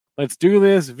Let's do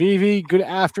this. Vivi, good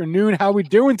afternoon. How we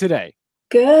doing today?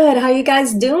 Good. How you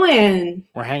guys doing?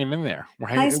 We're hanging in there. We're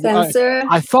Hi, hanging. Spencer.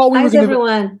 I thought we were How's gonna.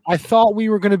 everyone? I thought we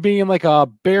were gonna be in like a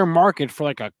bear market for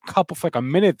like a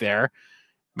minute there.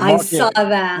 I saw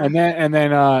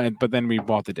that. But then we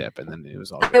bought the dip, and then it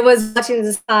was all good. I was watching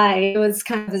the sky. It was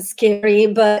kind of scary,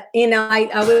 but you know,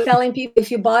 I was telling people if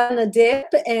you bought in a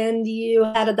dip and you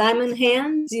had a diamond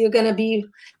hand, you're gonna be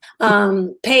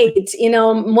paid. You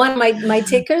know, one of my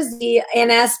tickers, the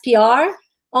NSPR.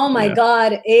 Oh my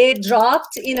God, it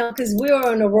dropped. You know, because we were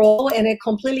on a roll and it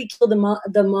completely killed the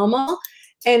Momo,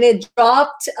 and it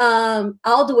dropped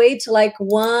all the way to like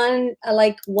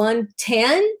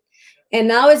 110. And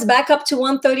now it's back up to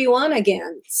 131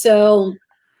 again. So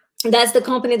that's the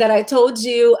company that I told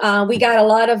you. We got a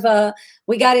lot of,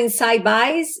 we got inside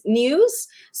buys news.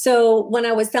 So when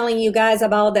I was telling you guys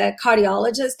about that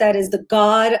cardiologist, that is the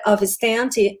god of his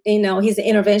stent, you know, he's an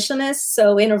interventionist.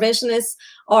 So interventionists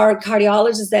are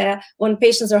cardiologists that when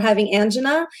patients are having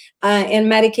angina and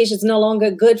medication is no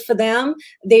longer good for them,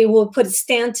 they will put a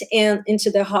stent into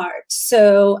their heart.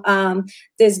 So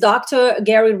this Dr.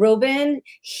 Gary Rubin,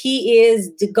 he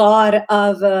is the god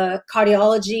of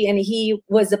cardiology, and he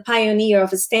was a pioneer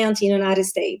of a stent in the United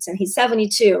States, and he's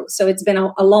 72. So it's been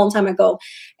a long time ago.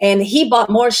 And he bought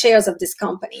more shares of this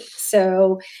company.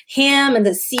 So him and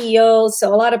the CEO,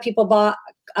 so a lot of people bought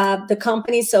the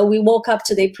company. So we woke up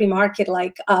today pre-market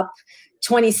like up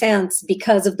 20 cents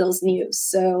because of those news.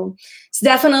 So it's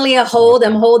definitely a hold.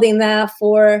 I'm holding that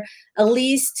for at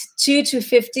least 2 to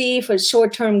 50 for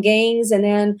short-term gains, and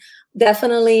then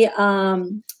definitely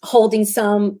holding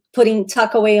some, putting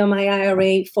tuck away on my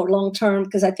IRA for long-term,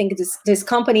 because I think this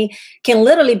company can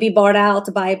literally be bought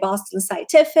out by Boston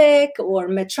Scientific or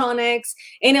Medtronic,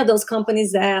 any of those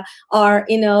companies that are,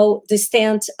 you know, the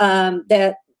stent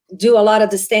that do a lot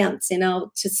of the stents, you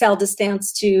know, to sell the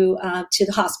stents to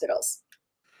the hospitals.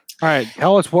 All right,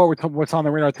 tell us what's on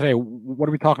the radar today. What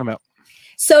are we talking about?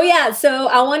 So yeah, so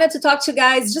I wanted to talk to you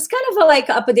guys, just kind of like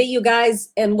update you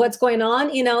guys and what's going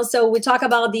on, you know. So we talk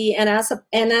about the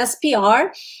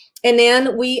NSPR, and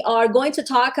then we are going to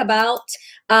talk about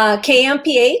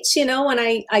KMPH. You know, when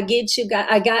I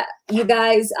got you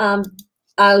guys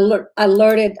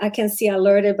alerted. I can see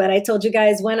alerted, but I told you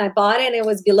guys when I bought it, and it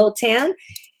was below 10.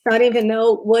 I don't even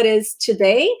know what is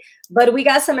today, but we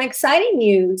got some exciting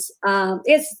news.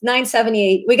 It's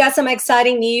 978. We got some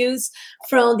exciting news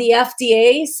from the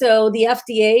FDA. So the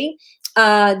FDA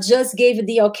just gave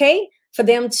the okay for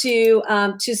them to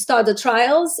start the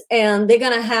trials, and they're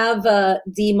gonna have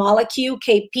the molecule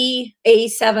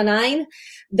KP-A79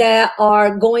 that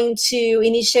are going to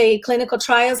initiate clinical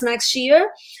trials next year.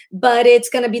 But it's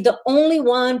going to be the only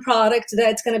one product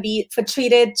that's going to be for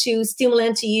treated to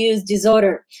stimulant to use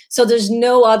disorder. So there's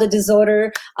no other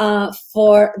disorder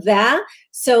for that.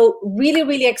 So really,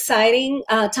 really exciting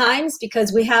times,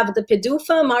 because we have the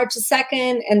PDUFA March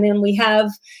 2nd, and then we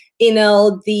have, you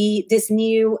know, this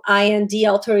new IND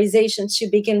authorization to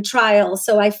begin trial.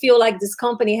 So I feel like this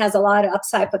company has a lot of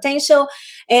upside potential,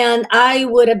 and I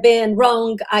would have been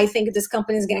wrong. I think this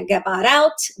company is going to get bought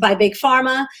out by Big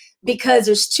Pharma, because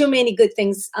there's too many good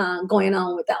things going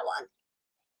on with that one.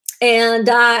 And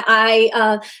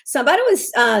somebody was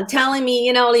telling me,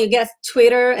 you know, you get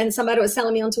Twitter, and somebody was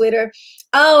telling me on Twitter,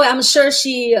 oh, I'm sure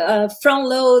she front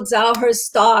loads all her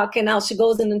stock, and now she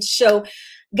goes in and show.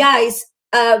 Guys,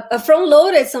 a front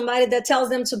load is somebody that tells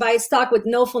them to buy stock with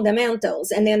no fundamentals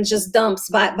and then just dumps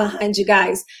behind you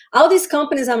guys. All these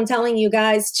companies I'm telling you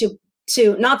guys to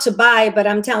not to buy, but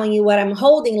I'm telling you what I'm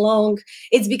holding long,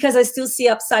 it's because I still see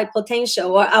upside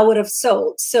potential, or I would have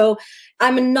sold. So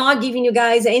I'm not giving you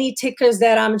guys any tickers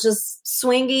that I'm just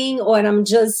swinging, or I'm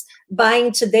just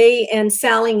buying today and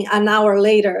selling an hour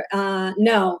later.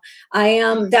 No, I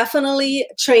am definitely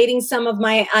trading some of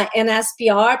my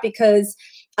NSPR, because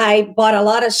I bought a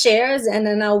lot of shares, and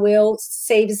then I will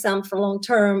save some for long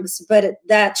terms. But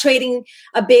that trading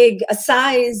a big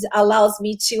size allows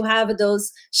me to have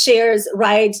those shares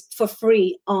ride for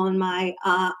free on my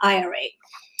IRA.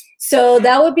 So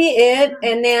that would be it.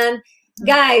 And then,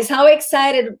 guys, how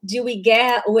excited do we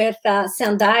get with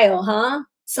Sundial, huh?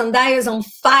 Sundial is on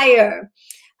fire.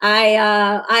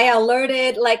 I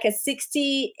alerted like a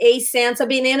 68 cents. I've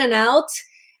been in and out,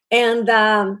 and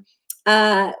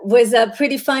was a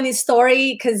pretty funny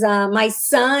story, because my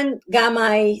son got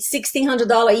my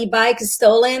 $1,600 e-bike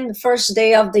stolen the first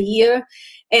day of the year,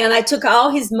 and I took all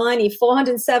his money,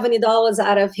 $470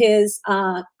 out of his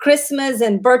Christmas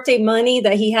and birthday money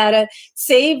that he had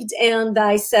saved. And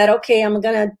I said, okay, I'm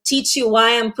going to teach you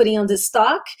why I'm putting on this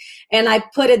stock. And I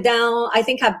put it down. I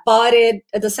think I bought it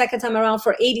the second time around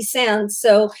for 80 cents.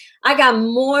 So I got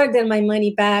more than my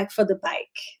money back for the bike.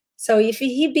 So if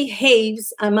he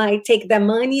behaves, I might take that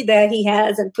money that he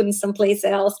has and put it someplace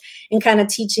else and kind of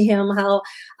teach him how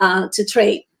to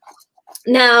trade.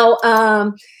 Now,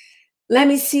 let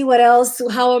me see what else,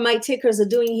 how my tickers are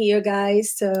doing here,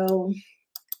 guys. So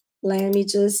let me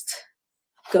just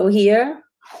go here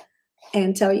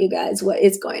and tell you guys what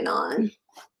is going on.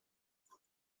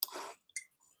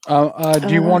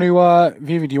 Do you want to,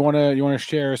 Vivi, do you want to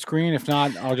share a screen? If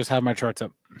not, I'll just have my charts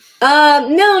up.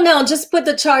 No, just put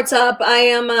the charts up. I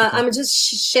am, I'm just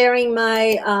sharing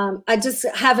my, I just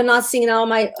have not seen how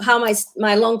my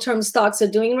long-term stocks are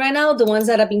doing right now, the ones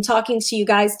that I've been talking to you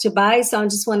guys to buy. So I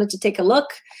just wanted to take a look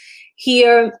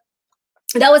here.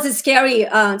 That was a scary,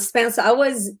 Spencer. I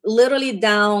was literally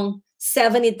down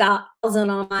 70,000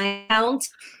 on my account,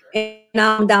 and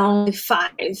now I'm down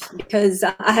 5 because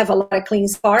I have a lot of clean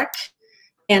spark.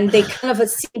 And they kind of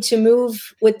seem to move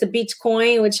with the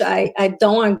Bitcoin, which I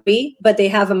don't agree, but they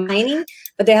have a mining,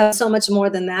 but they have so much more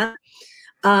than that.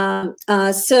 And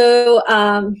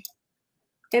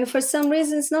for some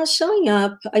reason, it's not showing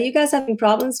up. Are you guys having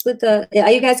problems with the,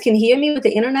 you guys can hear me with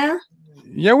the internet?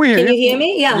 Yeah, we hear you. Can you hear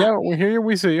me? Yeah. Yeah, we hear you.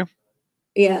 We see you.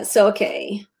 Yeah, so,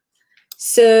 okay.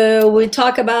 So we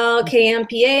talk about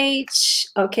KMPH.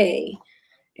 Okay.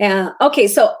 Yeah. Okay,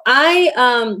 so I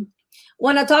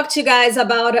want to talk to you guys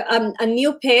about a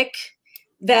new pick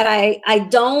that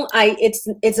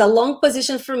it's a long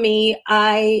position for me.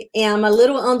 I am a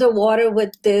little underwater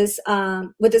with this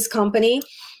company,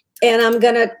 and I'm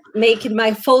gonna make it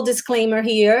my full disclaimer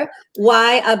here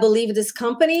why I believe this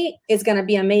company is gonna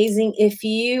be amazing if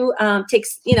you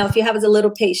if you have a little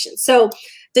patience. So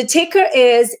the ticker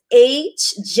is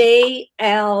HJLI.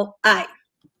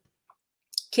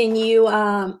 Can you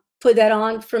put that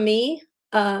on for me?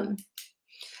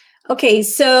 Okay,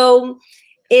 so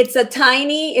it's a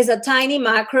tiny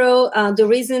macro. The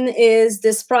reason is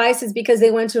this price is because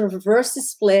they went to a reverse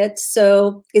split.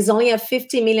 So it's only a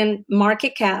 50 million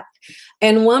market cap,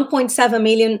 and 1.7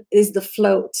 million is the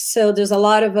float. So there's a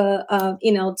lot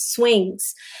of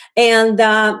swings, and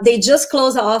they just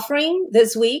closed the offering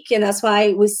this week, and that's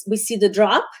why we see the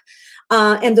drop.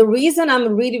 And the reason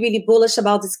I'm really, really bullish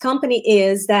about this company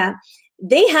is that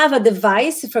they have a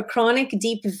device for chronic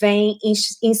deep vein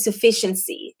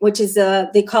insufficiency, which is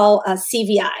they call a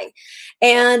CVI.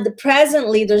 And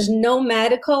presently, there's no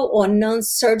medical or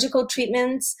non-surgical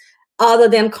treatments other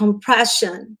than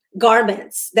compression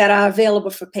garments that are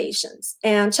available for patients.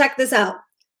 And check this out.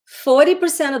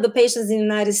 40% of the patients in the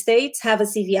United States have a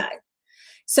CVI.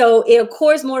 So it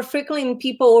occurs more frequently in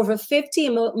people over 50,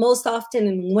 most often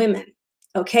in women.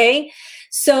 Okay,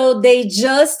 so they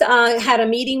just had a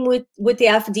meeting with the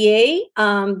FDA.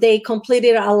 They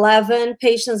completed 11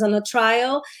 patients on a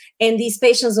trial, and these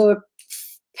patients were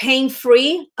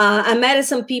pain-free. I met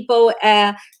some people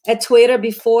at Twitter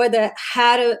before that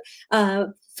had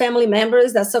family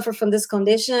members that suffer from this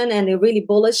condition, and they're really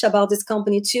bullish about this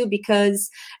company too because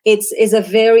it's a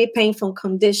very painful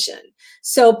condition.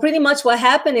 So pretty much what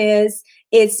happened is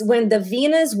it's when the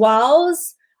venous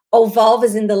walls or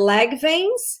valves in the leg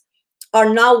veins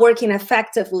are not working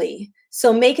effectively,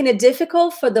 so making it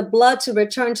difficult for the blood to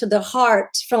return to the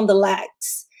heart from the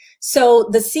legs. So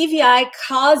the CVI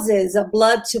causes the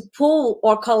blood to pool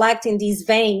or collect in these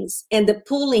veins, and the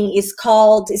pooling is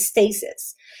called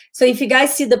stasis. So if you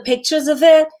guys see the pictures of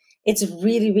it, it's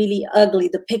really, really ugly,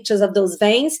 the pictures of those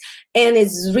veins, and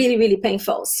it's really, really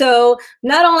painful. So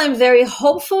not only I'm very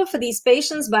hopeful for these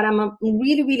patients, but I'm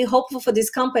really, really hopeful for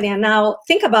this company. And now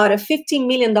think about it, $15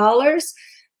 million.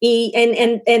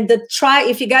 And the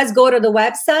if you guys go to the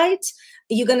website,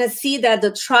 you're going to see that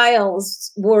the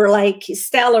trials were like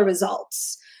stellar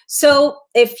results. So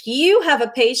if you have a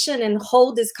patient and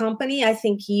hold this company, I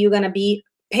think you're going to be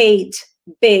paid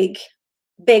big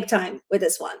time with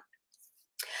this one.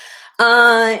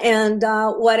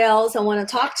 What else I want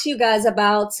to talk to you guys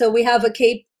about? So we have a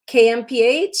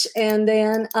KMPH, and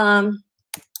then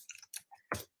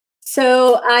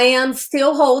so I am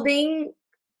still holding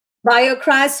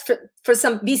BioCrest for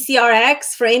some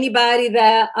BCRX. For anybody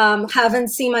that haven't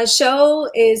seen my show,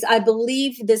 is I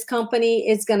believe this company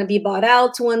is going to be bought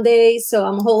out one day. So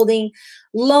I'm holding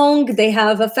long. They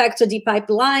have a Factor D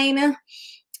pipeline.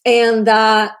 And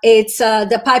it's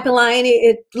the pipeline,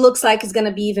 it looks like it's going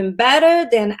to be even better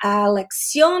than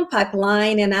Alexion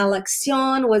pipeline. And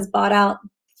Alexion was bought out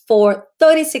for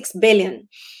 $36 billion.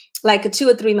 like 2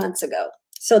 or 3 months ago.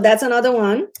 So that's another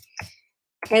one.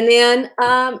 And then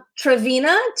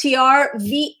Trevina,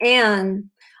 TRVN,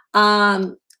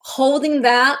 holding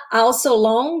that also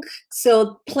long.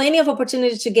 So plenty of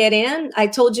opportunity to get in. I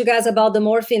told you guys about the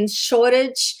morphine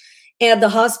shortage at the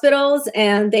hospitals,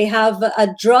 and they have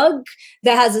a drug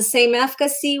that has the same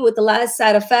efficacy with the less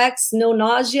side effects, no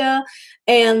nausea,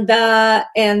 and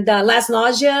less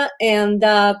nausea. And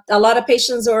a lot of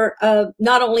patients are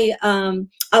not only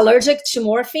allergic to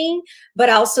morphine, but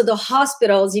also the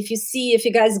hospitals. If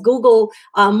you guys Google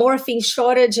morphine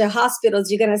shortage at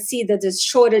hospitals, you're gonna see that there's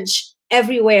shortage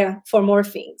everywhere for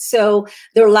morphine. So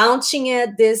they're launching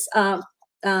it this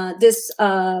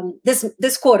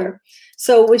quarter.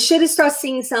 So we should start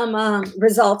seeing some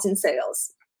results in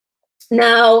sales.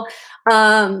 Now,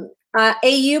 AUPH,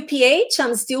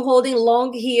 I'm still holding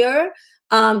long here.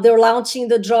 They're launching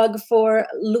the drug for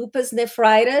lupus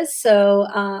nephritis. So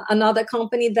another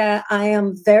company that I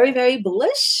am very, very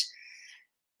bullish.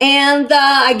 And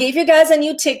I gave you guys a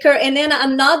new ticker. And then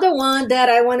another one that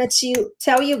I wanted to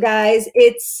tell you guys,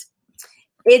 it's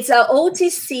a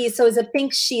OTC, so it's a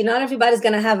pink sheet. Not everybody's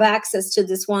going to have access to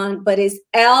this one, but it's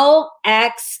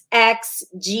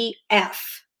LXXGF.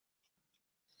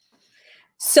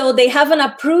 So they have an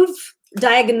approved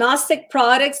diagnostic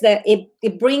products that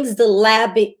it brings the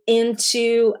lab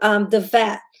into the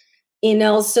vet. You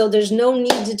know, so there's no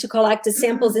need to collect the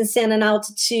samples and send it out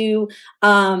to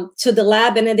the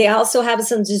lab. And then they also have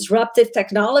some disruptive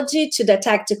technology to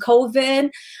detect the COVID.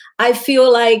 I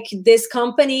feel like this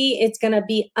company, it's going to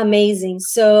be amazing.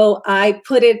 So I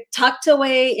put it tucked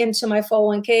away into my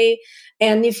 401k.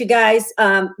 And if you guys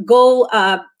go,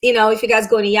 if you guys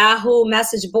go to Yahoo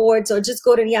message boards or just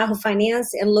go to Yahoo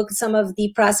Finance and look at some of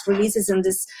the press releases in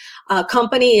this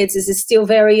company, it's still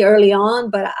very early on,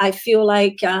 but I feel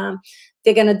like they're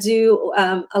going to do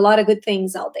a lot of good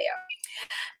things out there.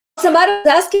 Somebody was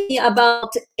asking me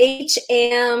about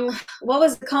HM. What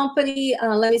was the company?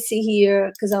 Let me see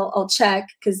here, because I'll check,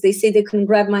 because they say they couldn't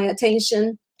grab my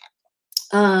attention.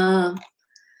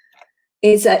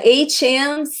 It's a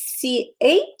HMCH.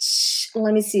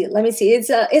 Let me see. It's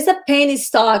a penny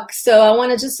stock. So I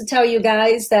want to just tell you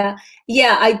guys that,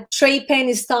 yeah, I trade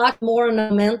penny stock more on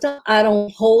momentum. I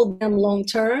don't hold them long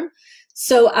term.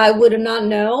 So I would not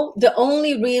know. The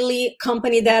only really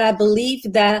company that I believe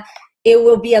that it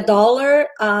will be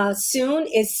 $1 soon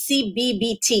is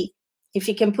CBBT. If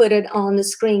you can put it on the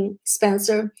screen,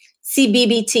 Spencer.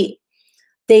 CBBT.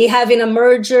 They having a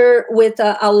merger with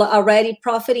a already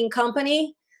profiting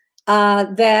company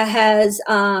that has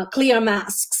clear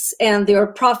masks, and they're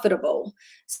profitable.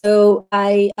 So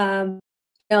some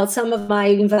of my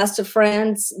investor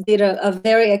friends did a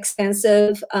very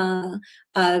extensive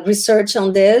research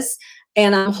on this,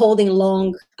 and I'm holding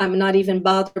long. I'm not even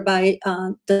bothered by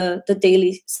the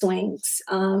daily swings.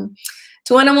 Do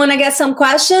you want to get some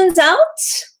questions out?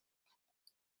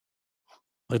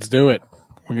 Let's do it.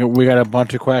 We got a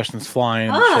bunch of questions flying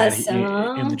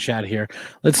in the chat here.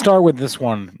 Let's start with this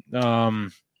one.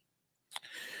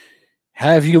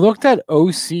 Have you looked at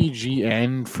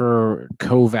OCGN for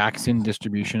Covaxin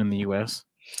distribution in the U.S.?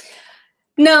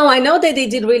 No, I know that they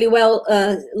did really well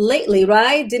lately,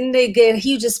 right? Didn't they get a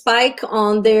huge spike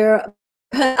on their...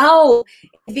 Oh,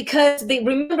 because they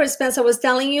remember, Spencer was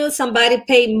telling you somebody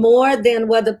paid more than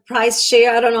what the price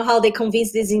share. I don't know how they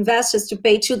convinced these investors to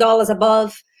pay $2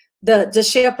 above the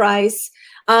share price.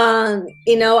 I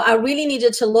really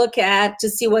needed to look at to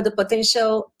see what the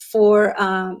potential for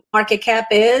market cap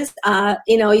is.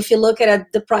 If you look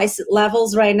at the price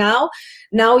levels right now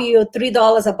you're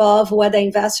 $3 above what the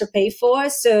investor paid for.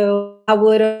 So I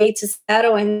would wait to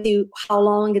settle and see how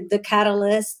long the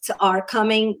catalysts are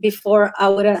coming before I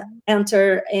would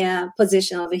enter a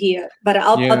position over here. But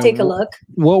I'll take a look.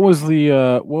 What was the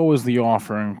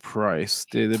offering price?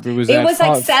 It was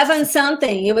like 7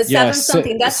 something. It was 7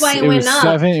 something. That's why it went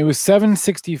up. It was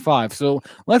 765. So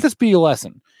let this be a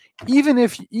lesson. Even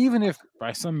if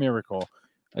by some miracle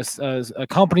a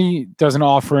company does an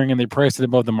offering and they price it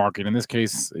above the market, in this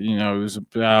case, it was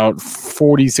about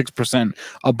 46%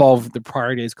 above the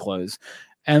prior day's close.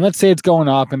 And let's say it's going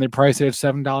up and they price it at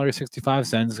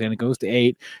 $7.65 and it goes to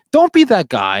 $8. Don't be that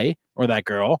guy or that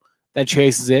girl that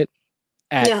chases it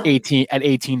at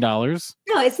 $18.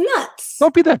 No, it's nuts.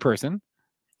 Don't be that person.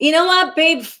 You know what,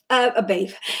 babe?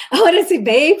 Babe. I want to say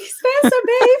babe. Spencer,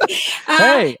 babe.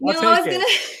 Hey, I'll take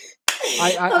it.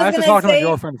 I have to talk to my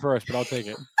girlfriend first, but I'll take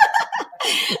it.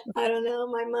 I don't know.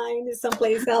 My mind is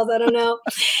someplace else. I don't know.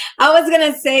 I was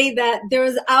going to say that there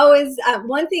was always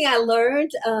one thing I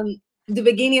learned the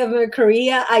beginning of my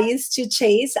career. I used to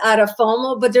chase out of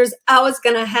FOMO, but there's always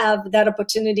going to have that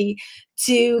opportunity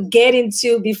to get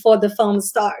into before the phone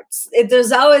starts.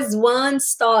 There's always one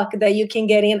stock that you can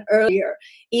get in earlier.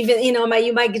 Even,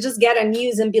 you might just get a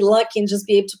news and be lucky and just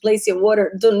be able to place your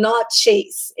order. Do not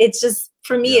chase. It's just,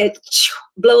 for me, it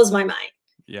blows my mind.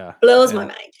 Yeah. Blows my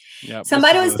mind. Yeah.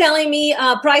 Somebody was telling me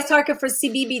price target for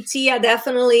CBBT. I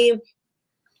definitely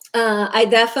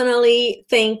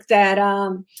think that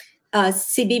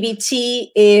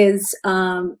CBBT is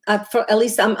for at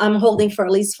least I'm holding for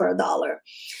at least for $1.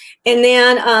 And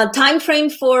then time frame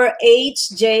for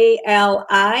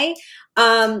HJLI.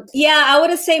 Yeah, I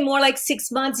would say more like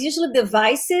 6 months. Usually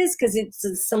devices, because it's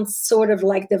some sort of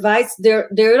like device. They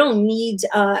don't need.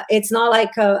 It's not like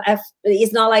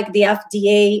it's not like the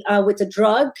FDA with the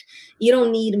drug. You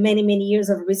don't need many years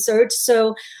of research.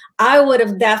 So I would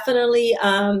have definitely.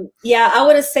 Yeah, I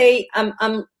would say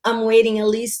I'm waiting at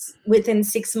least within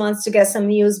 6 months to get some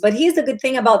news. But here's the good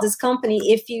thing about this company: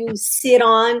 if you sit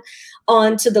on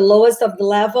to the lowest of the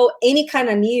level, any kind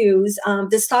of news,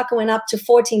 the stock went up to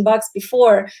 $14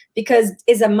 before because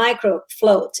it's a micro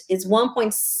float. It's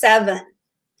 1.75.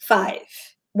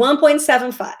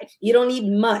 1.75. You don't need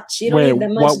much. You don't need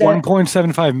that much.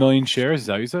 1.75 million shares? Is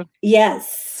that what you said?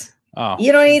 Yes. Oh.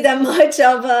 You don't need that much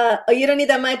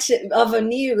of a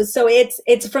news. So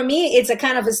it's for me, it's a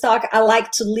kind of a stock I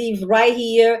like to leave right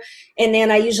here, and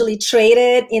then I usually trade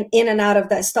it in and out of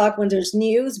that stock when there's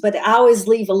news, but I always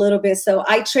leave a little bit. So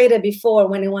I traded before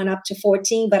when it went up to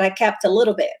 14, but I kept a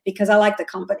little bit because I like the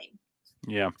company.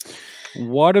 Yeah.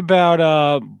 What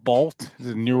about Bolt?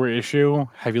 The newer issue.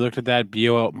 Have you looked at that?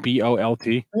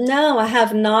 BOLT? No, I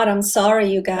have not. I'm sorry,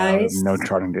 you guys. No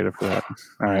charting data for that.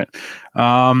 All right.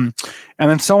 And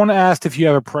then someone asked if you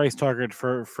have a price target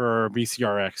for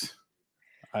BCRX.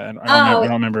 I don't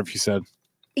remember if you said.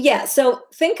 Yeah. So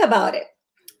think about it.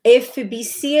 If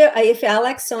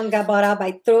Alexon got bought out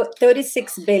by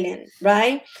 36 billion,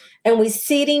 right? And we're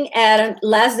sitting at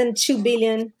less than 2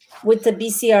 billion with the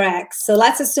BCRX. So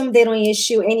let's assume they don't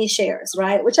issue any shares,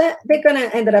 right? Which they're going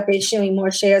to end up issuing more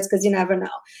shares because you never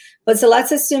know. But so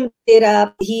let's assume it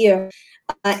up here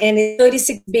and it's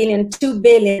 36 billion, 2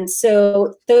 billion.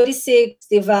 So 36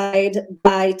 divided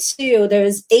by 2,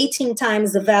 there's 18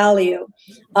 times the value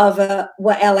of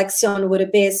what Alexion would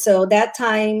have been. So that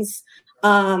times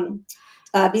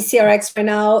BCRX right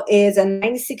now is a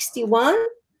 961.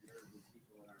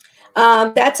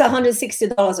 That's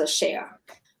 $160 a share.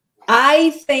 I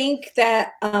think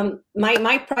that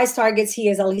my price targets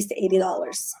here is at least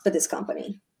 $80 for this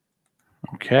company.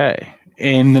 Okay.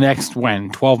 In the next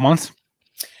 12 months?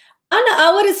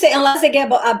 I wouldn't say unless they get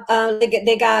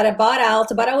they got bought out,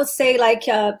 but I would say like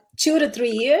 2 to 3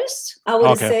 years. I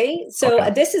would say so.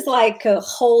 This is like a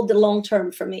hold long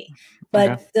term for me,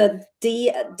 but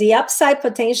the upside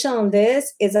potential on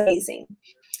this is amazing.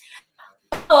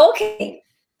 Okay.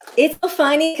 It's so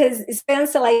funny because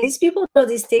it's like these people throw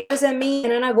these stickers at me,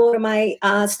 and then I go to my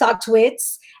stock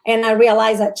tweets and I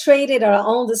realize I traded or I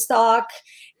own the stock.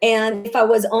 And if I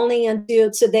was only until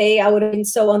today, I would have been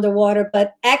so underwater.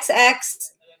 But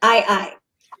XXII,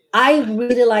 I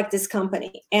really like this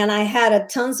company. And I had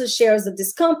tons of shares of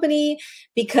this company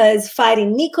because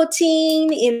fighting nicotine,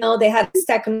 they have this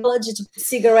technology to put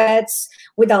cigarettes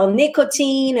without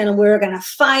nicotine, and we're going to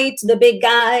fight the big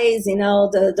guys,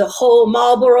 the whole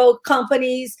Marlboro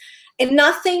companies, and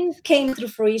nothing came to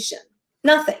fruition,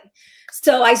 nothing.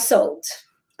 So I sold.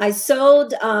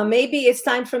 Maybe it's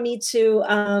time for me to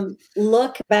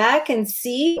look back and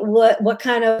see what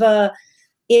kind of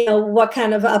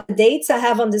updates I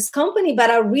have on this company, but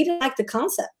I really like the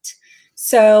concept.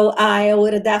 So I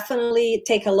would definitely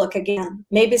take a look again.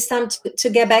 Maybe it's time to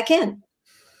get back in.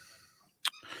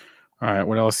 All right,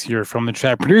 what else here from the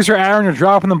chat? Producer Aaron, you're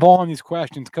dropping the ball on these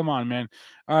questions. Come on, man.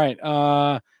 All right,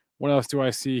 what else do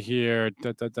I see here?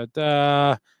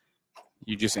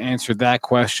 You just answered that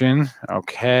question.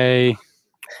 Okay.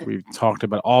 We've talked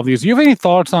about all these. Do you have any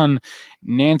thoughts on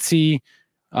Nancy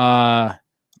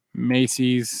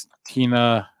Macy's,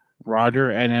 Tina Roger,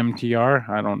 NMTR?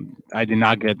 I did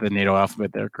not get the NATO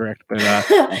alphabet there correct, but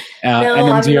no,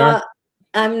 NMTR?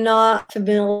 I'm not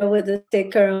familiar with the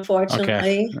ticker,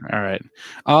 unfortunately. Okay. All right.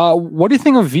 What do you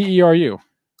think of VERU?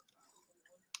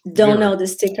 Don't know the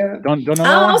sticker. Don't know.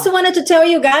 I also wanted to tell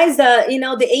you guys that the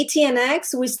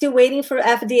ATNX, we're still waiting for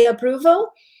FDA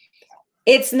approval.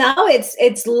 It's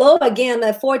low again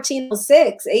at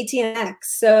 1406 ATNX.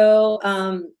 So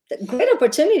great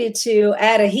opportunity to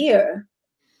add a here.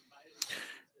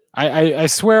 I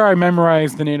swear I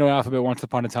memorized the NATO alphabet once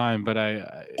upon a time, but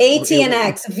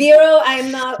ATNX Vero.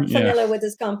 I'm not familiar with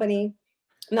this company.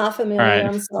 Not familiar. Right.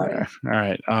 I'm sorry. All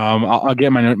right. I'll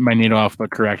get my NATO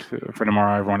alphabet correct for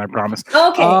tomorrow, everyone. I promise.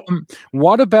 Okay.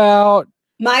 What about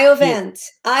Myovant.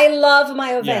 I love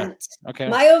Myovant. Yeah. Okay.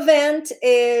 Myovant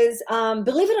is,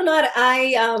 believe it or not,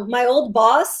 my old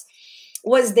boss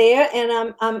was there,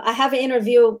 and I have an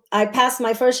interview. I passed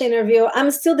my first interview.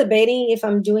 I'm still debating if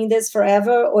I'm doing this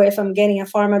forever or if I'm getting a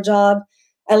pharma job,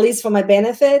 at least for my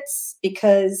benefits,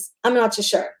 because I'm not too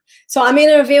sure. So I'm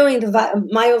interviewing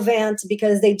Myovant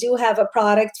because they do have a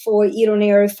product for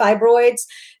urinary fibroids,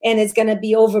 and it's going to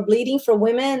be overbleeding for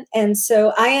women. And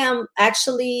so I am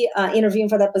actually interviewing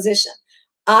for that position.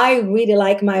 I really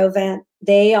like Myovant.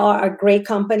 They are a great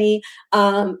company.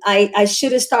 I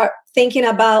should start thinking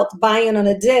about buying on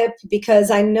a dip because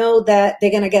I know that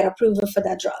they're going to get approval for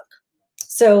that drug.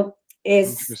 So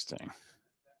it's interesting.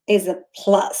 Is a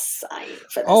plus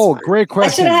for this one. Great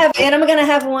question. I should have, and I'm gonna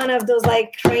have one of those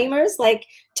like Kramers, like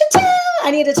ta-ta!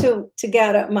 I needed to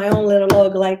get my own little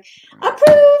logo, like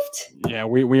approved. Yeah,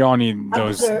 we all need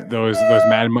those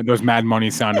mad money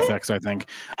sound effects, I think.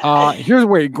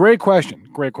 Great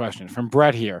question from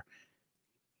Brett here.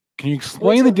 Can you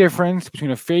explain the difference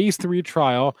between a phase 3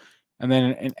 trial and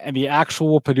then the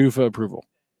actual PDUFA approval?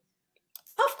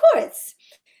 Of course.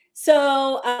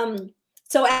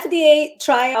 So FDA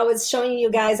trial, I was showing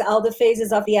you guys all the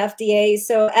phases of the FDA.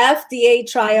 So FDA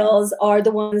trials are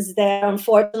the ones that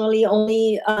unfortunately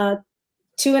only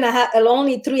 3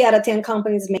 out of 10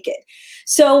 companies make it.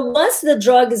 So once the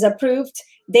drug is approved,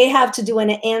 they have to do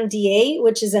an NDA,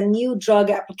 which is a new drug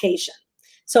application.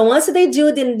 So once they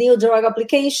do the new drug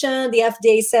application, the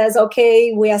FDA says,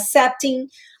 okay, we're accepting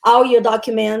all your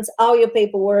documents, all your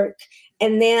paperwork.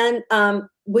 And then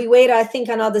we wait, I think,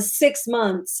 another 6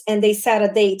 months, and they set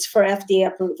a date for FDA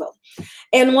approval.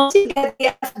 And once you get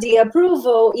the FDA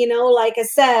approval, like I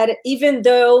said, even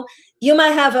though you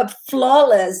might have a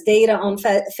flawless data on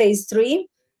phase 3,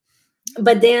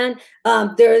 but then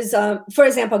there's, for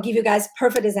example, I'll give you guys a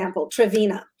perfect example,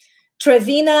 Trevena.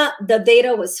 Trevena, the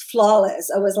data was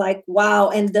flawless. I was like, wow.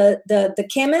 And the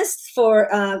chemist for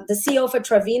the CEO for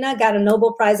Trevena got a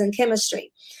Nobel Prize in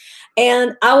chemistry.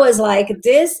 And I was like,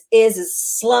 this is a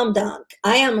slam dunk.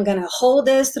 I am going to hold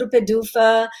this through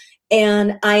PDUFA,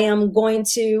 and I am going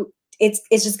to, it's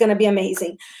just going to be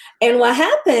amazing. And what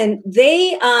happened,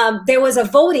 there was a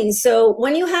voting. So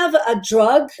when you have a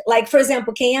drug, like for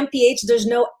example, KMPH, there's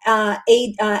no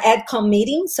AdCom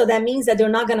meeting. So that means that they're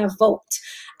not going to vote.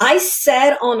 I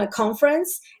sat on a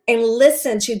conference and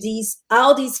listened to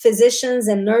all these physicians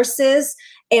and nurses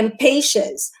and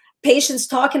patients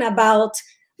talking about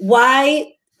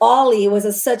why Ollie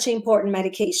was such an important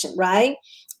medication, right?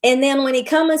 And then when it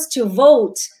comes to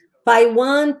vote, by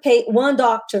one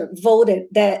doctor voted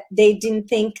that they didn't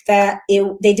think that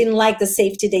they didn't like the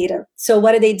safety data. So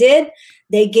what they did,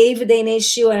 they gave the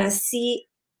issue and a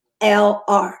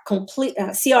CRL, complete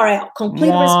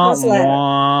response letter.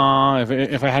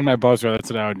 If I had my buzzer,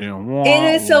 that's what I would do.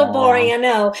 It is so boring, I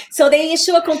know. So they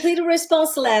issue a complete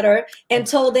response letter and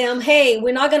told them, hey,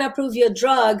 we're not going to approve your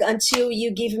drug until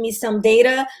you give me some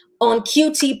data on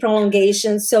QT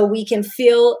prolongation so we can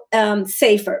feel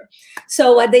safer.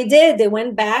 So what they did, they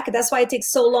went back. That's why it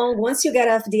takes so long. Once you get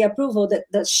FDA approval,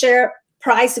 the share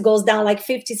price goes down like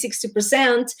 50,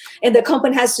 60%, and the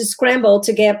company has to scramble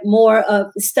to get more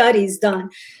studies done.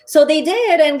 So they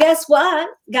did, and guess what?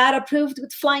 Got approved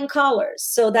with flying colors.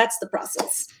 So that's the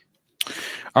process.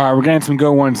 All right, we're getting some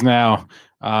good ones now.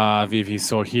 Vivi,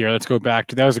 so here, let's go back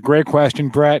to, that was a great question,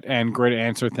 Brett, and great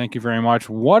answer. Thank you very much.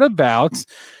 What about,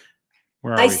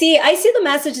 I see the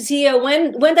messages here.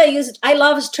 When they use, I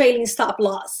love trailing stop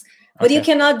loss, but you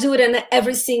cannot do it in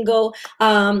every single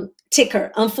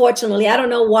ticker, unfortunately. I don't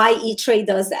know why E-Trade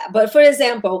does that. But for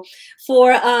example,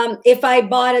 if I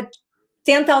bought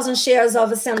 10,000 shares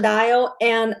of a Sundial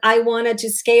and I wanted to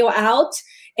scale out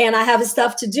and I have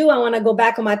stuff to do, I want to go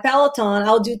back on my Peloton,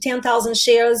 I'll do 10,000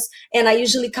 shares, and I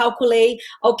usually calculate,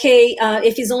 okay,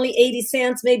 if it's only 80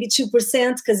 cents, maybe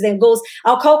 2%, because then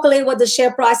I'll calculate what the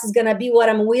share price is going to be, what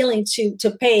I'm willing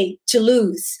to pay to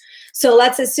lose. So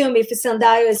let's assume if a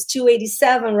Sundial is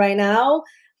 287 right now,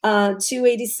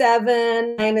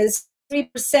 287 minus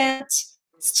 3%,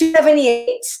 it's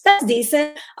 278. That's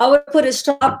decent. I would put a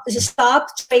stop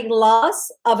trade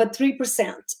loss of a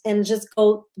 3% and just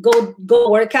go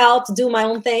work out, do my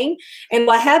own thing. And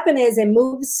what happened is it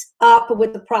moves up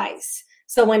with the price.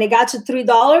 So when it got to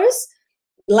 $3,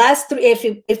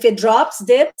 if it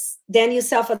dips, then you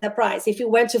sell for that price. If it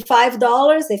went to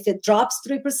 $5, if it drops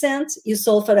 3%, you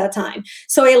sold for that time.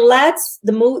 So it lets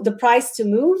the price to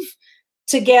move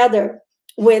together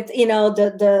with,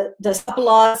 the stop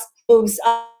loss moves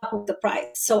up with the price.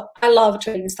 So I love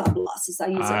trading stop losses. I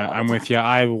use it. I'm with you.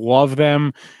 I love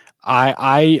them.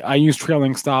 I use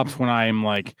trailing stops when I'm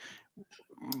like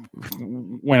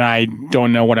when I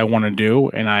don't know what I want to do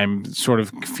and I'm sort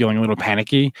of feeling a little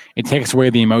panicky, it takes away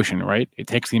the emotion, right? It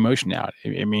takes the emotion out.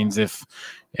 It means if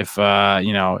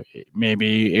you know,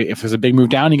 maybe if there's a big move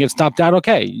down, you get stopped out.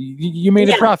 Okay, you made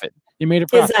a profit. You made a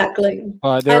profit. Exactly.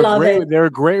 They're a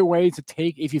great way to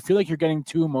take, if you feel like you're getting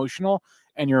too emotional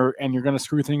and you're going to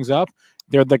screw things up.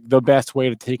 They're the best way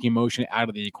to take emotion out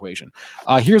of the equation.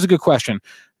 Here's a good question.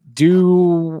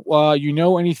 Do you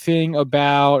know anything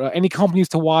about any companies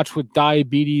to watch with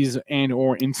diabetes and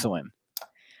or insulin?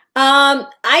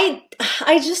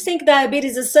 I just think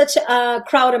diabetes is such a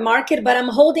crowded market, but I'm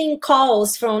holding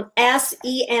calls from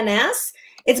SENS.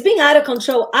 It's being out of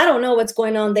control. I don't know what's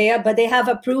going on there, but they have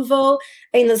approval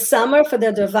in the summer for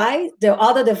their device, their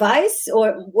other device,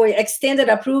 or extended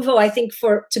approval, I think,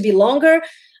 to be longer.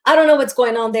 I don't know what's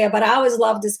going on there, but I always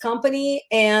love this company.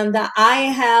 And I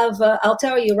have, I'll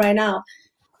tell you right now,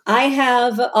 I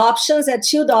have options at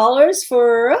 $2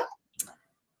 for,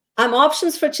 I'm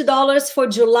options for $2 for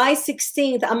July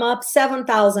 16th. I'm up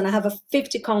 7,000. I have a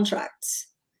 50 contracts.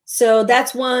 So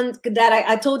that's one that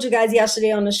I told you guys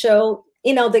yesterday on the show.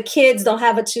 You know, the kids don't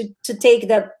have to take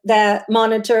that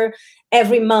monitor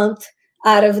every month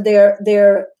out of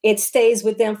it stays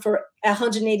with them for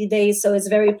 180 days. So it's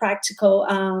very practical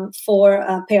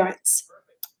for parents.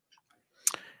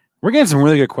 We're getting some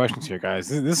really good questions here, guys.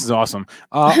 This is awesome.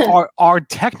 Are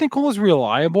technicals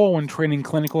reliable when trading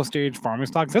clinical stage pharma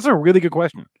stocks? That's a really good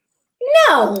question.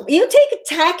 No, you take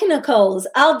technicals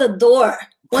out the door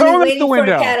when you're waiting for a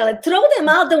catalyst. Throw them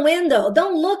out the window.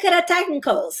 Don't look at the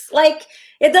technicals. Like,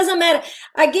 it doesn't matter.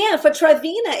 Again, for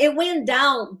Trevena, it went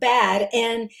down bad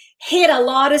and hit a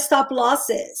lot of stop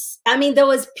losses. I mean, there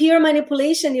was pure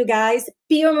manipulation, you guys.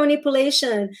 Pure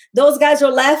manipulation. Those guys were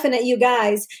laughing at you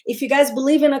guys. If you guys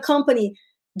believe in a company,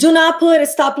 do not put a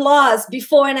stop loss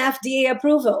before an FDA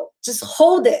approval. Just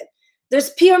hold it.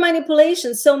 There's pure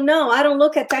manipulation. So no, I don't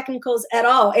look at technicals at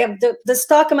all. The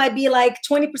stock might be like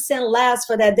 20% less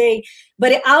for that day,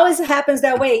 but it always happens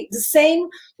that way. The same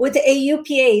with the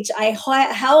AUPH. I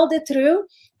held it through.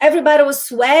 Everybody was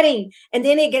sweating, and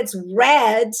then it gets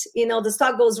red. You know, the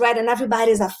stock goes red, and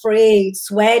everybody's afraid,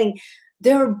 sweating.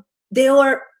 They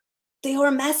were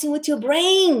messing with your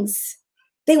brains.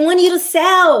 They want you to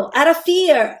sell out of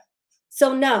fear.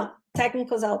 So no,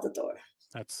 technicals out the door.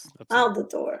 That's out the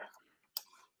door.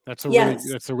 That's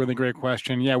a really great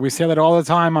question. Yeah, we say that all the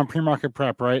time on pre-market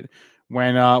prep, right?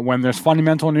 When there's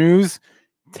fundamental news,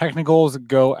 technicals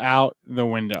go out the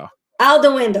window. Out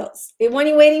the windows. When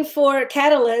you're waiting for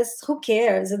catalysts, who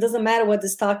cares? It doesn't matter what the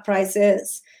stock price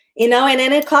is. You know, and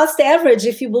then it cost average.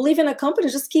 If you believe in a company,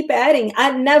 just keep adding.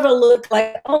 I never look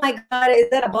like, oh my God, is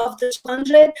that above the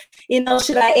 200? You know,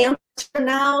 should I enter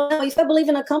now? No, if I believe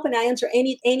in a company, I enter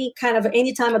any time of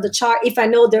the chart if I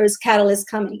know there is catalyst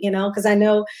coming, you know, because I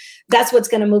know that's what's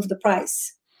going to move the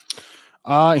price.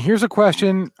 Here's a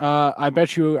question. I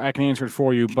bet you I can answer it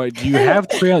for you, but do you have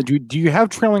do you have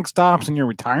trailing stops in your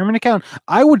retirement account?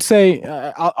 I would say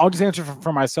I'll just answer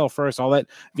for myself first. I'll let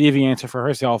Vivi answer for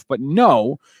herself, but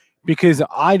no, because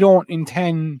I don't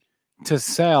intend to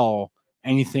sell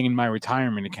anything in my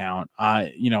retirement account.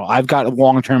 You know, I've got I've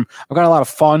got a lot of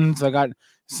funds. I got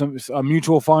some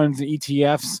mutual funds,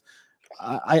 ETFs.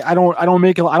 I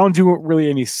don't do really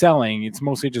any selling. It's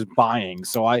mostly just buying.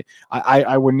 So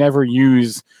I would never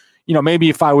use, you know, maybe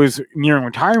if I was nearing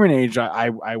retirement age,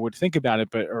 I would think about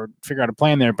it, or figure out a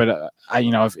plan there. But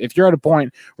you know, if you're at a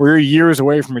point where you're years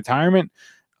away from retirement,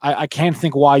 I can't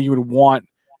think why you would want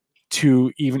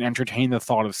to even entertain the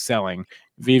thought of selling.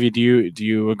 Vivi, do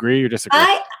you agree or disagree?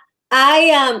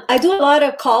 I do a lot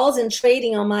of calls and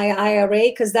trading on my IRA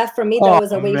because that for me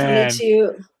was a way for me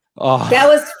to. Oh. That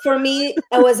was for me.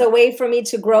 It was a way for me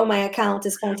to grow my account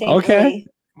spontaneously. Okay.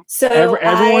 So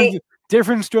everyone's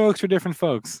different strokes for different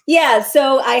folks. Yeah.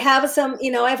 So I have some.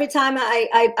 You know, every time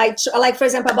I like, for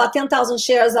example, I bought 10,000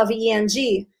 shares of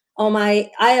ENG on my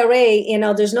IRA. You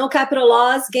know, there's no capital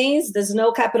loss gains. There's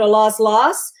no capital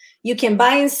loss. You can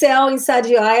buy and sell inside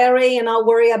your IRA and not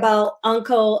worry about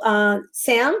Uncle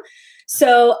Sam.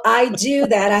 So I do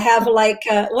that. I have like,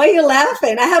 why are you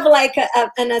laughing? I have like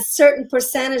a certain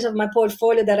percentage of my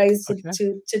portfolio that I use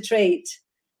to trade.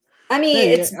 I mean,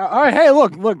 it's all right. Hey,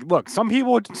 look. Some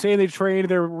people say they trade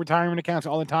their retirement accounts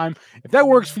all the time. If that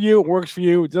works for you, it works for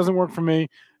you. It doesn't work for me.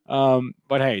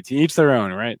 But hey, to each their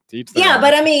own, right? To each their own.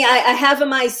 But I mean, I have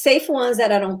my safe ones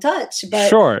that I don't touch. But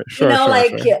sure. You know,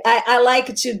 I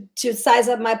like to size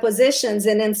up my positions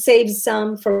and then save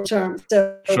some for term.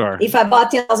 So if I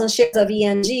bought 10,000 shares of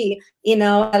ENG, you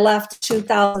know, I left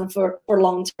 2,000 for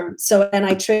long term. So then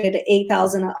I traded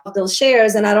 8,000 of those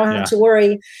shares, and I don't have to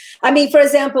worry. I mean, for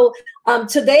example,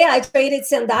 Today I traded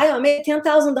Sendayo. I made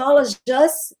 $10,000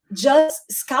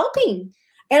 just scalping.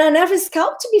 And I never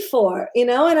scalped before, you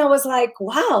know, and I was like,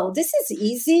 wow, this is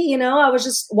easy. You know, I was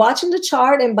just watching the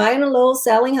chart and buying a low,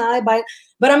 selling high, but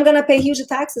I'm going to pay huge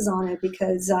taxes on it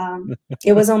because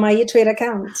it was on my E-Trade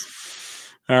account.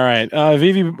 All right.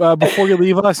 Vivi, before you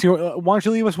leave us, why don't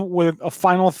you leave us with a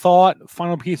final thought,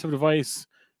 final piece of advice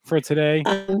for today?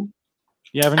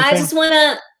 You have anything?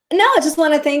 I just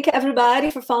want to thank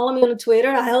everybody for following me on Twitter.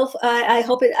 I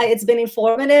hope it's been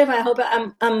informative. I hope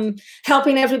I'm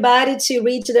helping everybody to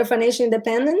reach their financial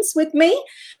independence with me.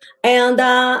 And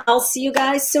I'll see you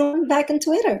guys soon back on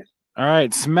Twitter. All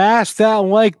right. Smash that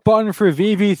like button for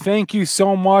Vivi. Thank you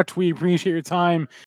so much. We appreciate your time